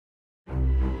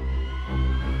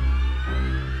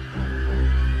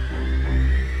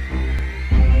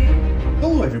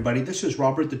Hello everybody, this is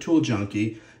Robert the Tool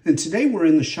Junkie, and today we're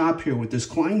in the shop here with this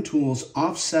Klein Tools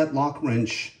offset lock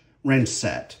wrench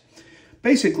set.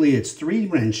 Basically it's 3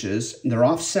 wrenches, they're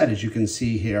offset as you can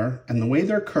see here, and the way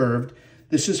they're curved,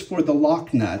 this is for the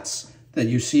lock nuts that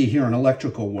you see here in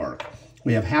electrical work.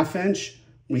 We have 1/2 inch,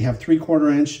 we have 3/4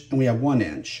 inch, and we have 1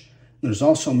 inch. There's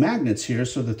also magnets here,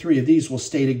 so the 3 of these will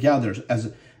stay together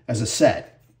as a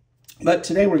set. But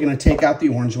today we're going to take out the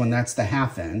orange one, that's the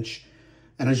 1/2 inch.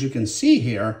 And as you can see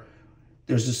here,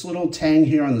 there's this little tang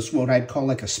here on this, what I'd call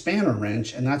like a spanner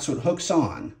wrench, and that's what hooks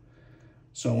on.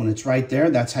 So when it's right there,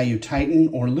 that's how you tighten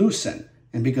or loosen.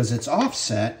 And because it's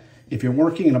offset, if you're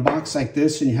working in a box like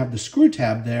this and you have the screw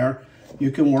tab there, you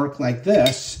can work like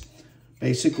this.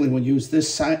 Basically, we'll use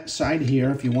this side here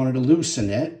if you wanted to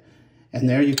loosen it. And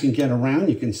there you can get around.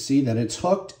 You can see that it's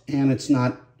hooked and it's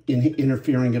not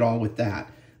interfering at all with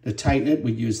that. To tighten it,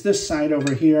 we'd use this side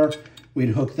over here.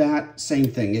 We'd hook that, same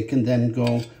thing. It can then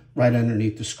go right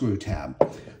underneath the screw tab.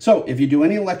 So if you do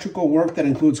any electrical work that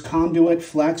includes conduit,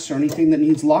 flex, or anything that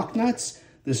needs lock nuts,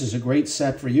 this is a great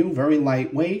set for you. Very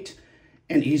lightweight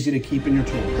and easy to keep in your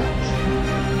tool pouch.